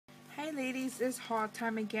Alright ladies, it's haul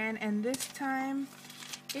time again, and this time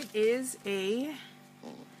it is a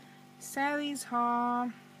Sally's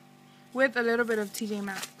haul with a little bit of TJ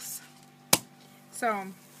Maxx. So,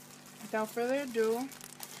 without further ado,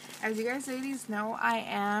 as you guys ladies know, I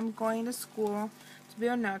am going to school to be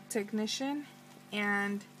a nail technician,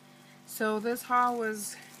 and so this haul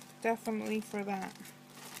was definitely for that.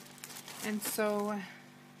 And so,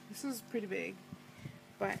 this is pretty big,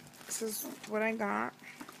 but this is what I got.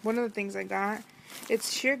 One of the things I got.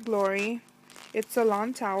 It's Sheer Glory. It's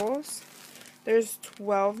salon towels. There's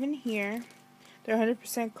 12 in here. They're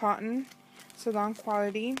 100% cotton, salon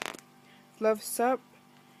quality. Fluffs up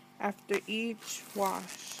after each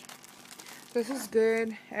wash. This is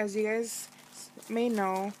good. As you guys may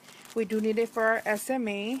know, we do need it for our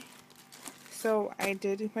SMA. So I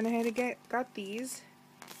did went ahead and got these.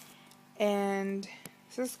 And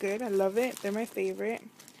this is good. I love it. They're my favorite.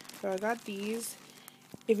 So I got these.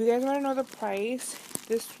 If you guys want to know the price,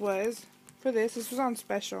 this was on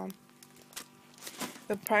special.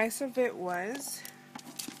 The price of it was,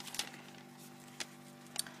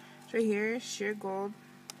 right here, Sheer Glory.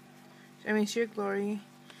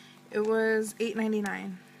 It was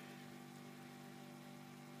 $8.99.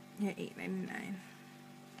 Yeah, $8.99.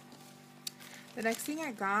 The next thing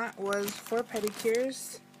I got was 4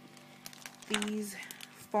 pedicures. These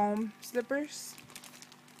foam slippers.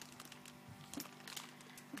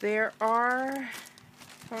 There are,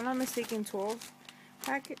 if I'm not mistaken, 12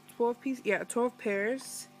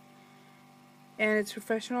 pairs. And it's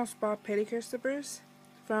professional spa pedicure slippers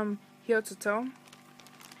from heel to toe.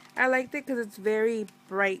 I liked it because it's very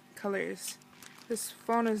bright colors. This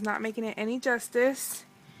phone is not making it any justice,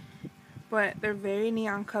 but they're very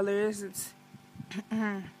neon colors. It's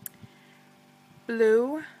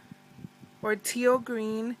blue or teal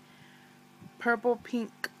green, purple,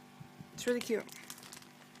 pink. It's really cute.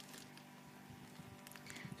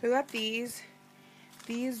 So I got these.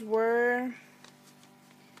 These were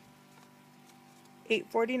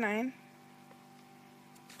 $8.49.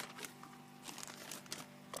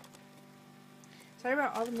 Sorry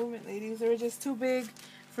about all the movement, ladies. They were just too big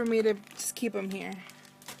for me to just keep them here.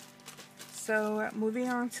 So moving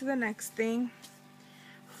on to the next thing.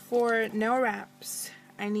 For nail wraps,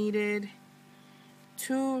 I needed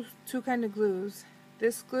two kind of glues.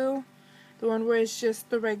 This glue, the one where it's just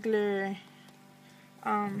the regular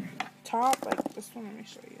top, like this one. Let me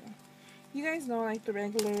show you. You guys know, like the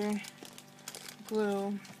regular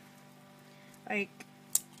glue, like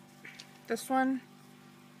this one.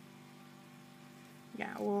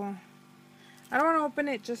 Yeah, well, I don't want to open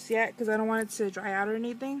it just yet because I don't want it to dry out or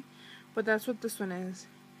anything, but that's what this one is.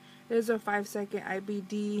 It is a 5-second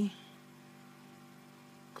IBD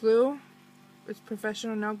glue. It's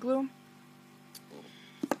professional nail glue.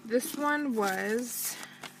 This one was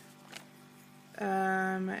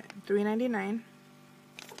 $3.99.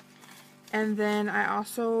 And then I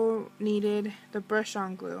also needed the brush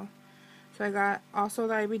on glue. So I got also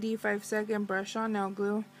the IBD 5-second brush on nail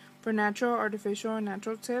glue for natural, artificial, and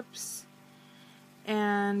natural tips.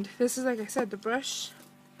 And this is, like I said, the brush.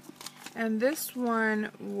 And this one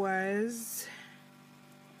was,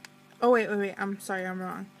 oh wait, I'm sorry, I'm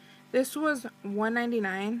wrong. This was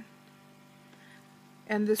 $1.99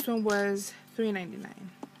 and this one was $3.99.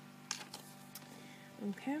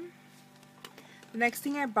 Okay. The next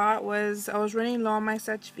thing I bought was, I was running low on my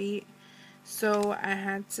Such Feet, so I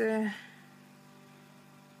had to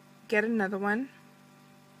get another one.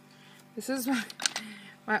 This is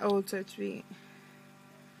my old Such Feet.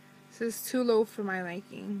 This is too low for my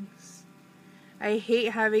likings. I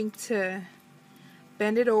hate having to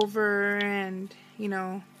bend it over and, you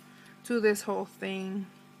know, do this whole thing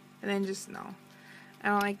and then just, no. I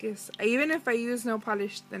don't like this. Even if I use nail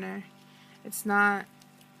polish thinner, it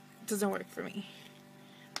doesn't work for me.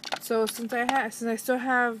 So since I still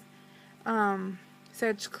have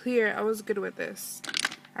Such Clear, I was good with this.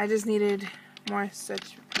 I just needed more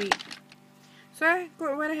Such Feet. So I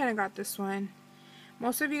went ahead and got this one.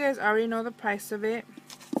 Most of you guys already know the price of it.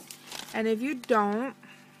 And if you don't,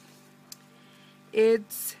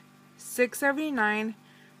 it's $6.79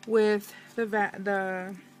 with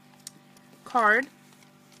the card,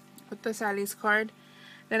 with the Sally's card.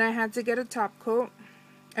 Then I had to get a top coat.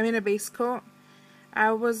 I mean a base coat.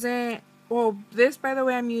 I wasn't, well, this, by the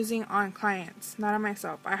way, I'm using on clients, not on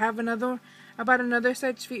myself. I bought another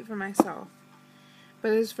Such Feet for myself,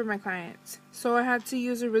 but this is for my clients. So I had to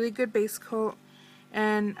use a really good base coat,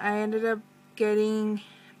 and I ended up getting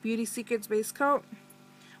Beauty Secrets base coat.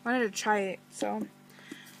 I wanted to try it, so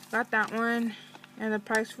got that one, and the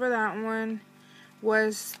price for that one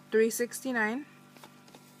was $3.69.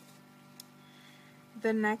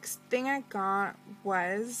 the next thing I got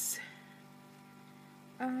was,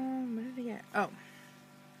 what did I get? Oh,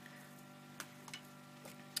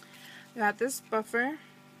 I got this buffer,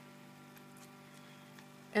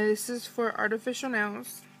 and this is for artificial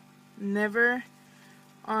nails, never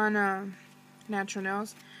on natural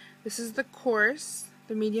nails. This is the coarse,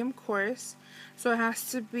 the medium coarse, so it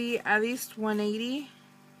has to be at least 180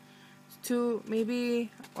 to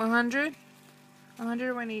maybe 100,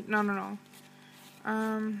 180, no.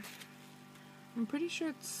 I'm pretty sure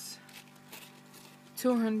it's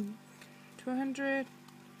 200,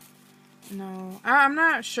 no, I'm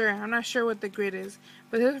not sure what the grid is,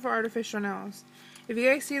 but this is for artificial nails. If you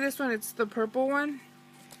guys see this one, it's the purple one.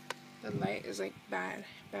 The light is like bad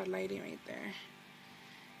lighting right there.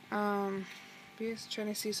 I'm just trying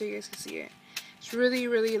to see so you guys can see it. It's really,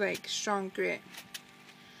 really like strong grit.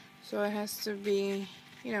 So it has to be,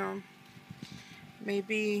 you know,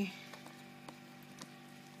 maybe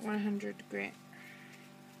 100 grit.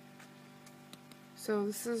 So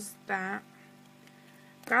this is that.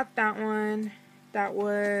 Got that one. That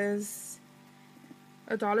was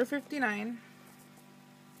 $1.59.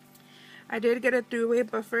 I did get a 3-way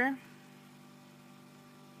buffer.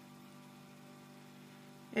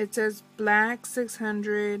 It says black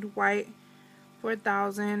 600, white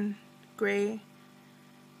 4,000, gray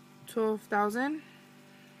 12,000.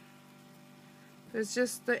 It's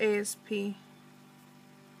just the ASP.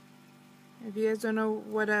 If you guys don't know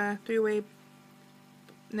what a 3-way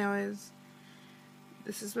nail is,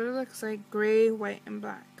 this is what it looks like: gray, white, and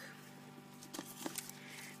black.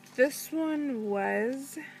 This one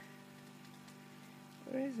was,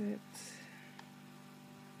 where is it?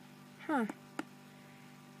 Huh.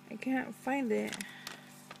 I can't find it.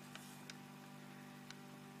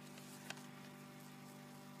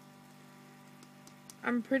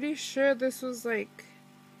 I'm pretty sure this was like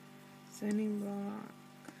sanding block.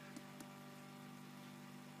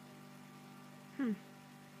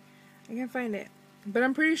 I can't find it. But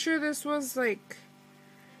I'm pretty sure this was like,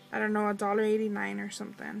 I don't know, $1.89 or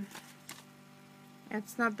something.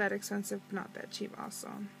 It's not that expensive, not that cheap also.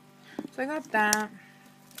 So I got that.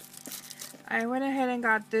 I went ahead and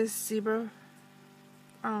got this zebra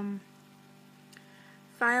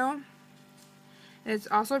file. It's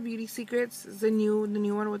also Beauty Secrets. It's the new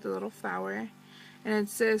one with the little flower, and it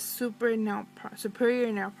says superior nail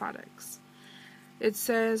products. It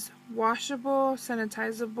says washable,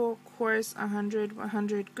 sanitizable, coarse,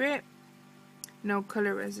 100 grit, no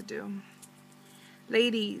color residue.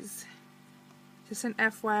 Ladies, just an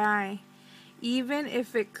FYI, even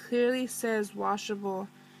if it clearly says washable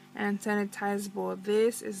and sanitizable,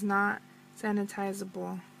 this is not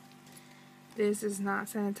sanitizable. This is not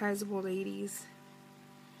sanitizable, ladies.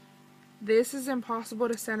 This is impossible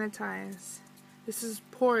to sanitize. This is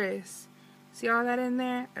porous. See all that in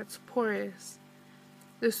there? That's porous.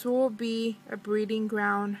 This will be a breeding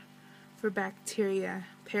ground for bacteria,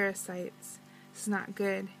 parasites. It's not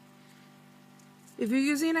good. If you're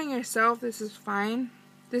using it on yourself, this is fine.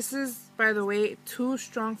 This is, by the way, too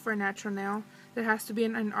strong for a natural nail. There has to be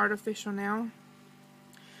an artificial nail.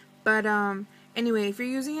 But anyway, if you're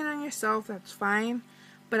using it on yourself, that's fine.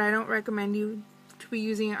 But I don't recommend you to be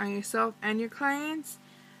using it on yourself and your clients,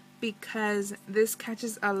 because this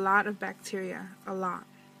catches a lot of bacteria, a lot.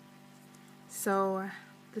 So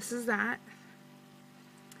this is that.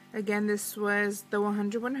 Again, this was the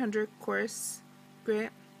 100 coarse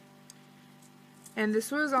grit, and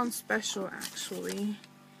this was on special actually.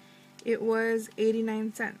 It was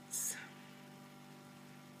 89 cents.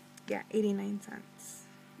 Yeah, 89 cents.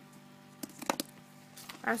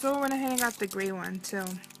 I also went ahead and got the gray one too.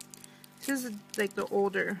 This is like the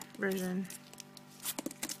older version.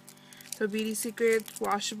 So Beauty Secrets,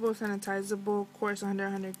 washable, sanitizable, coarse,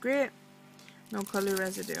 100 grit, no color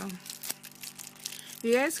residue.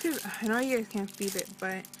 You guys could, I know you guys can't feel it,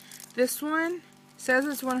 but this one says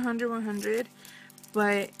it's 100,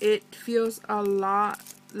 but it feels a lot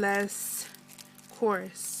less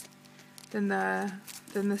coarse than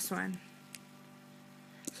this one.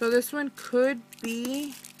 So this one could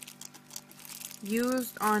be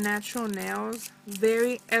used on natural nails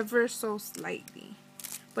ever so slightly,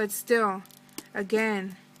 but still,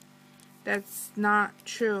 again, that's not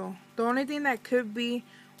true. The only thing that could be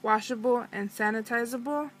washable and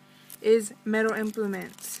sanitizable is metal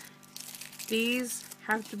implements. These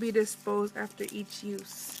have to be disposed after each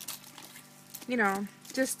use, you know,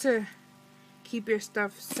 just to keep your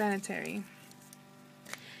stuff sanitary.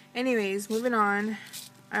 Anyways, moving on,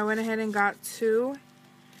 I went ahead and got 2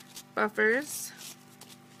 buffers.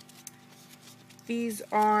 These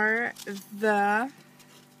are the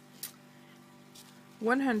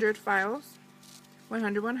 100 files,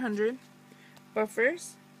 100, 100. But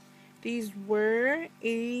first, these were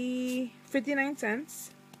 59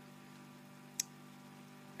 cents.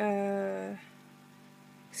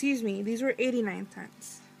 Excuse me, these were 89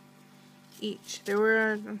 cents each. They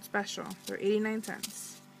were on special. They were 89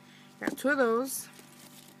 cents. Got 2 of those.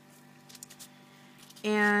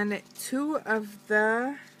 And 2 of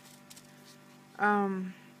the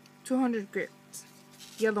 200 grits.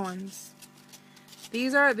 Yellow ones.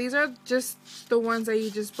 These are just the ones that you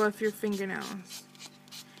just buff your fingernails.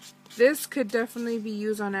 This could definitely be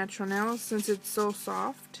used on natural nails since it's so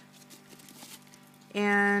soft.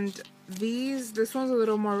 And this one's a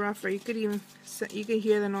little more rougher. You could hear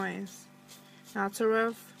the noise. Not so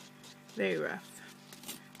rough, very rough.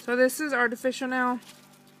 So this is artificial nail,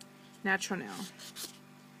 natural nail.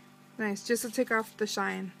 Nice, just to take off the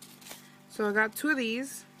shine. So I got 2 of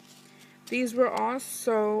these. These were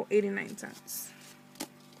also 89 cents.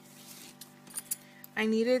 I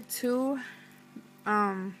needed 2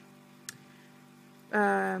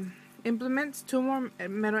 implements, 2 more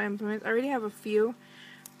metal implements. I already have a few,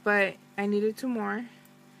 but I needed 2 more.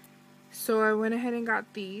 So I went ahead and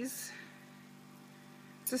got these.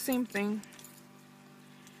 It's the same thing.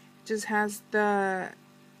 It just has the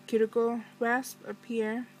cuticle rasp up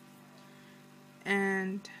here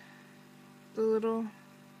and the little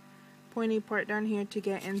pointy part down here to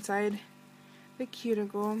get inside the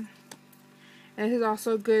cuticle. And it is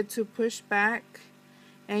also good to push back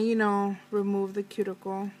and, you know, remove the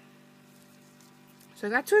cuticle. So I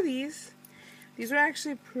got 2 of these. These were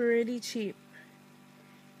actually pretty cheap.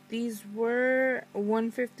 These were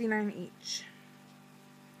 $1.59 each.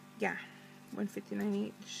 Yeah, $1.59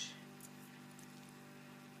 each.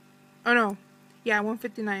 Oh no, yeah,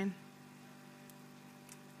 $1.59.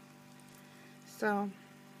 So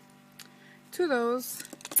 2 of those.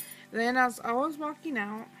 Then as I was walking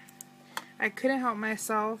out, I couldn't help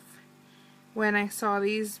myself when I saw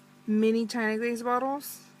these mini China Glaze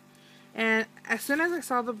bottles. And as soon as I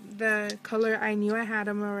saw the color, I knew I had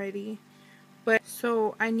them already. But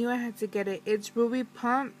so I knew I had to get it. It's Ruby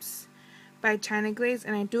Pumps by China Glaze,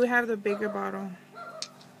 and I do have the bigger bottle.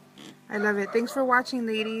 I love it. Thanks for watching,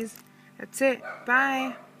 ladies. That's it.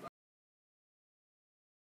 Bye.